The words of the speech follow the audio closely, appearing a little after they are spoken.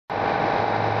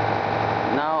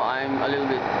little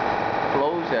bit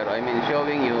closer. I mean,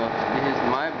 showing you this is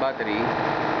my battery,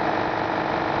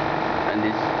 and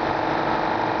this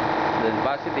the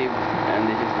positive,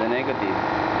 and this is the negative.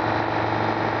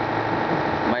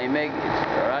 My meg is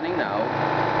running now,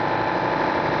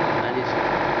 and it's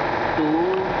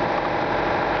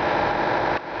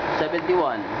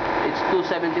 271. It's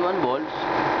 271 volts.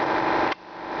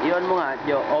 Iyon mo nga,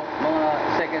 off,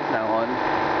 mga seconds lang on.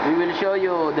 We will show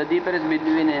you the difference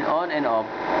between an on and off.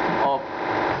 Off.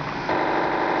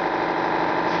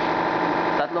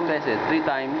 Tatlong beses, 3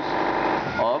 times.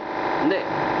 Off. Hindi,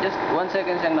 just 1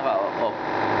 second siyang naka-off.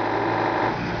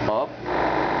 Off.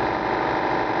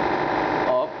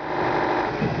 Off.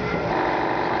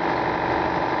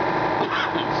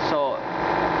 So,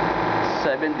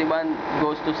 71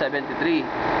 goes to 73.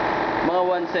 Mga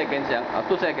 1 second siyang, 2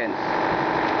 seconds.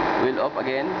 Will off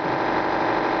again.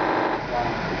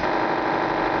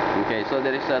 Okay, so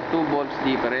there is a 2 volts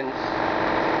difference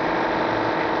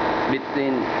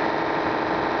between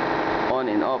on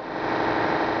and off.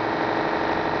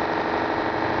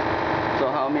 So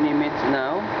how many minutes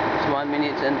now? It's 1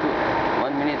 minute and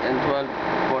 1 minute and 12,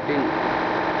 14.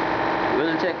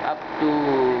 We'll check up to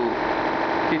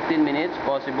 15 minutes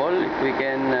possible if we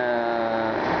can.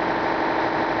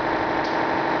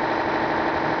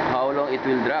 How long it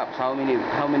will drop? How many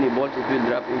volts it will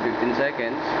drop in 15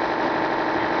 seconds?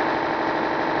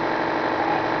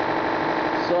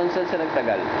 So, saan siya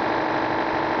nagtagal?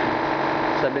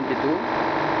 72?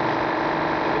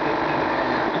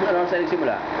 Ano saan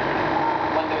nagsimula?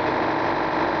 1:30.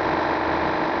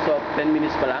 So, 10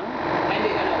 minutes pa lang?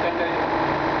 Hindi, 10:30.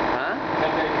 Ha?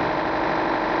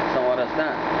 10:30. Isang oras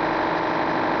na.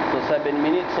 So, 7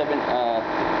 minutes, 4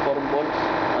 volts.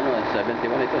 Ano,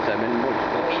 71 ito, 7 volts.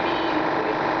 80.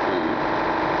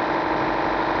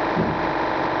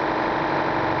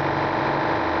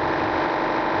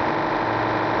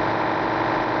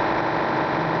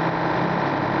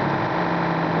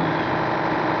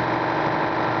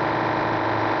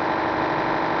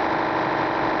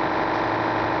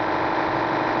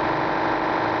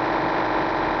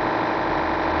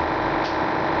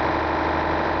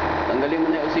 Tanggalin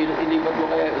mo na yung oscilloscope. Ilipat mo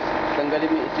kaya, tanggalin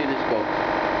mo yung oscilloscope.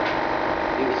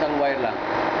 Yung isang wire lang.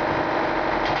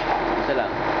 Isa lang.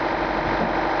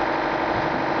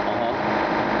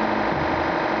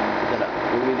 Isa lang.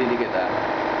 Yung nilidikit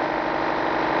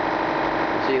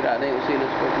Sira na yung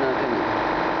oscilloscope natin.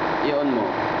 I-on mo.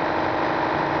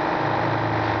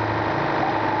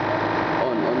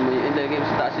 On mo yung ilagay mo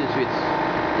sa taas yung switch.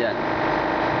 Yan.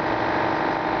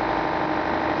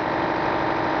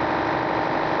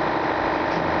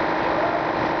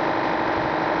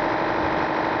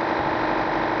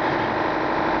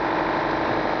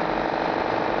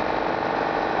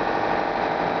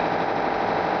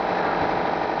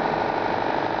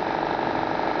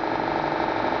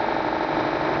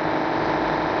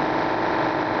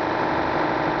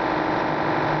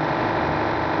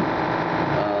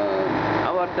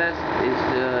 Test is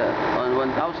on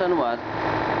 1000 watts.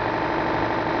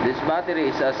 This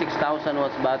battery is a 6000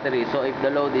 watts battery, so if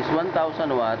the load is 1000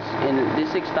 watts, in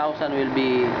this 6000 will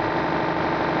be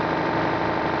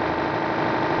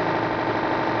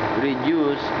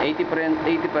reduced 80%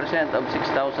 of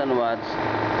 6000 watts,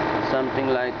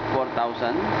 something like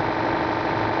 4000,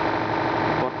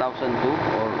 4002,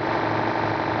 or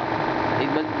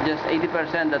but just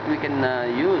 80% that we can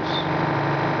use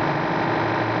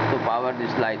to power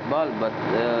this light bulb. But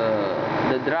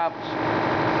the drops,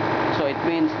 so it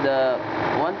means the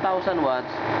 1000 watts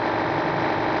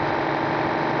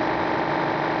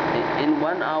in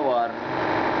 1 hour,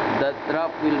 that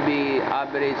drop will be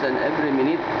average on every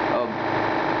minute of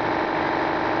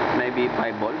maybe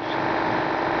 5 volts.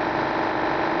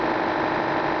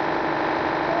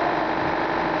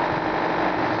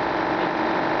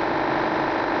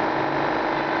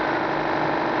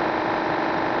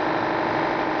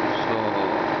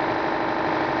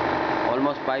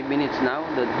 Almost 5 minutes now.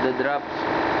 The drops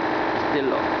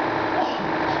still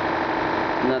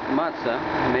not much,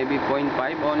 maybe 0.5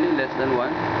 only, less than 1,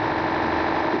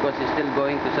 because it's still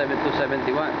going to 71.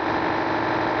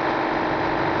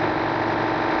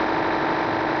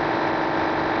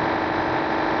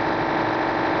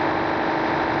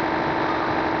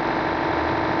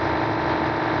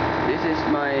 This is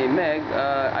my meg.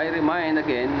 I remind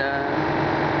again,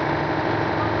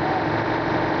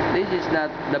 this is not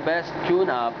the best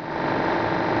tune-up.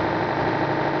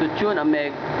 To tune a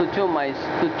meg, to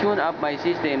tune up my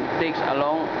system takes a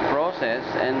long process,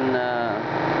 and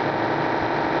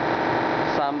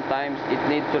sometimes it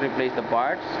needs to replace the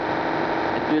parts.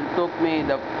 It will took me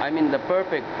the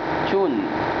perfect tune.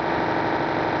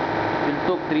 It will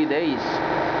took 3 days.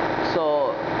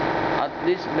 So at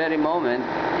this very moment,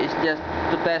 it's just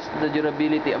to test the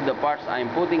durability of the parts I'm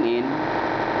putting in,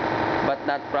 but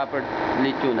not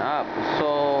properly tuned up.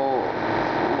 So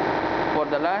for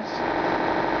the last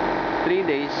 3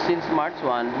 days since March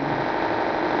 1,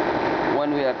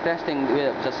 when we are testing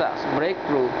with success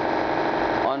breakthrough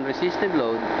on resistive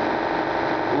load,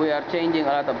 we are changing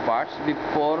a lot of parts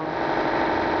before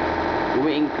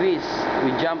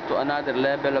we jump to another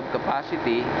level of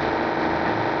capacity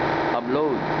of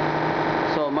load.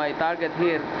 So my target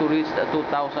here to reach the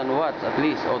 2000 watts at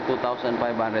least, or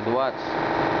 2500 watts,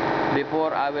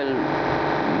 before I will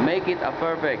make it a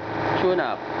perfect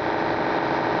tune-up.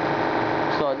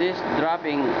 So this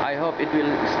dropping, I hope it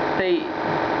will stay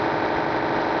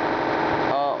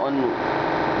on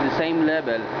the same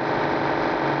level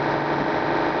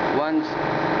once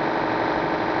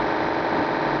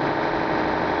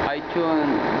I tune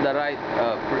the right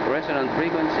resonant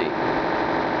frequency.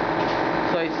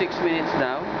 So it's 6 minutes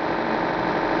now,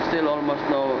 still almost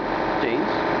no change.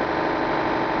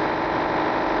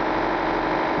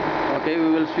 Okay,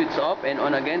 we will switch off and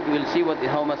on again. We'll see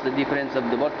how much the difference of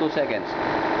about 2 seconds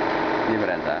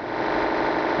difference.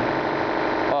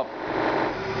 Off.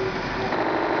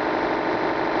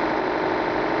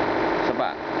 Isa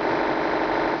pa.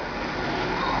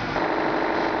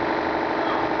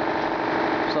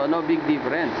 So no big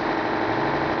difference.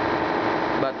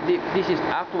 But this is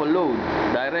actual load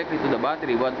directly to the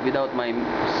battery, but without my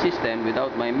system,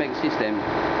 without my MEG system.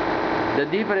 The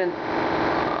difference,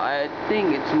 I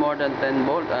think it's more than 10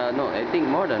 volts. No, I think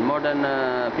more than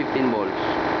 15 volts.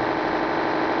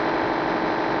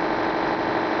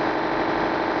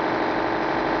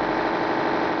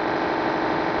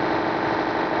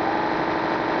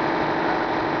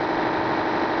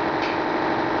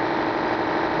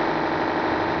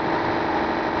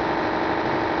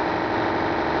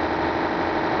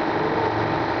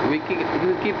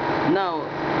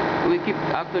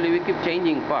 We keep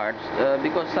changing parts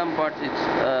because some parts it's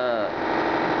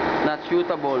not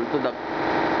suitable to the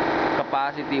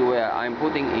capacity where I'm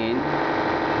putting in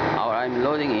or I'm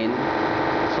loading in.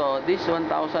 So this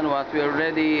 1000 watts we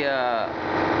already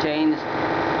changed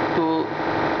two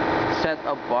set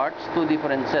of parts, two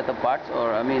different set of parts,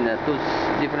 or I mean two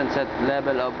different set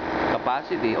level of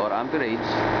capacity or amperage.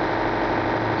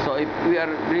 So if we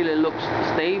are really looks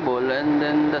stable, and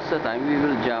then that's the time we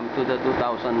will jump to the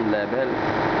 2000 level,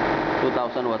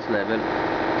 2000 watts level.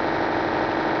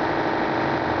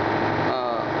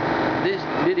 This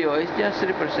video is just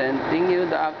representing you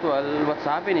the actual what's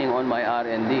happening on my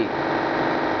R&D.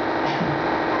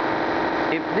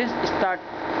 If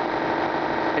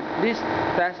this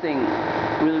testing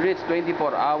will reach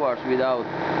 24 hours without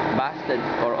busted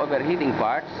or overheating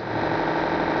parts,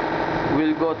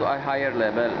 will go to a higher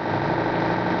level.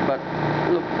 But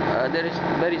look, there is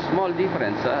very small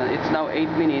difference. It's now 8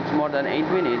 minutes, more than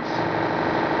 8 minutes.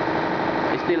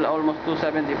 It's still almost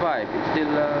 275. It's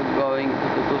still going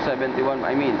to 271.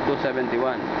 I mean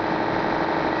 271.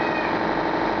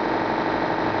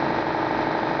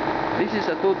 This is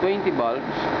a 220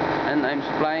 bulbs, and I'm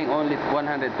supplying only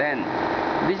 110.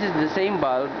 This is the same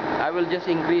bulb. I will just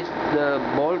increase the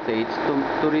voltage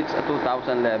to reach a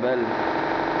 2000 level.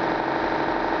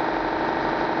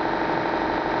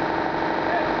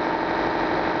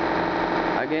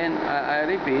 Again, I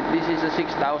repeat, this is a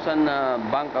 6000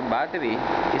 bank of battery.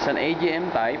 It's an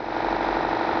AGM type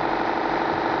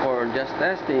for just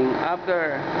testing.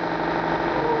 After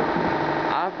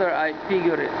I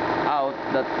figure it out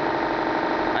that,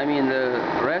 I mean, the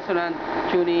resonant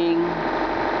tuning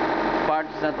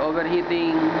parts not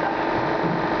overheating,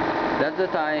 that's the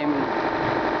time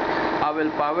I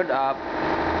will power up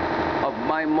of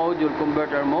my module,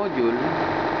 converter module,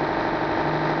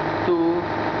 to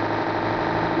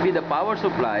be the power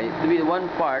supply, to be one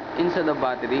part inside the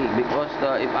battery. Because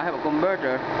if I have a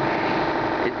converter,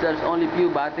 there's only few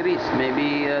batteries,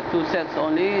 maybe two sets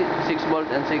only, 6 volts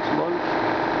and 6 volts.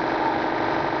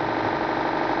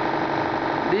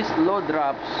 These low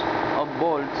drops of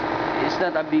volts is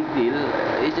not a big deal.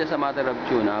 It's just a matter of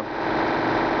tune-up.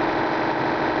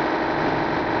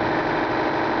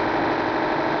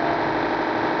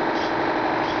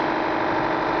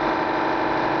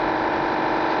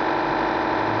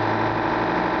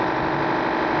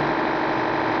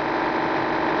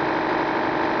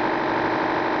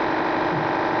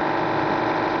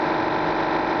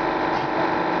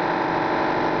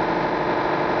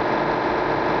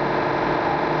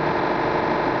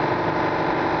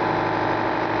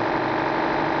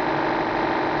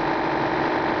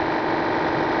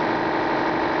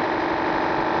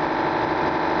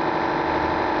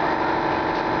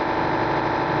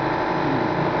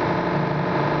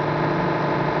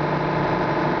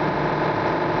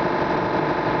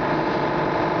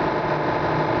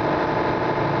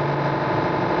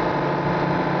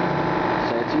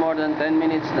 than 10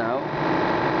 minutes now,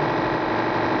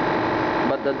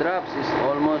 but the drops is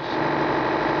almost,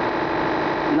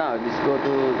 now this go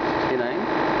to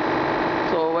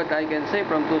 69. So what I can say,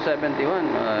 from 271,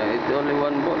 it's only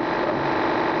 1 volt.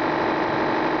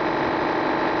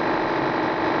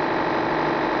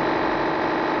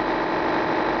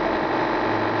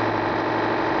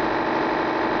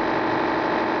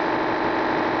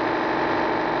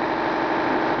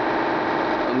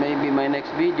 Maybe my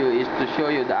next video is to show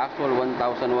you the actual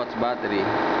 1000 watts battery.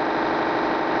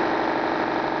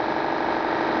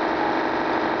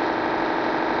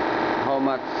 How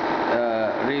much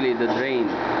really the drain.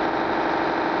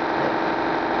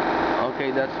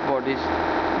 Okay, that's for this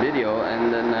video,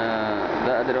 and then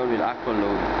the other one will actual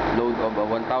load of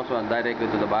 1000 directly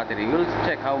to the battery. We'll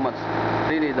check how much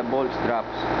really the volts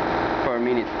drops per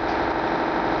minute.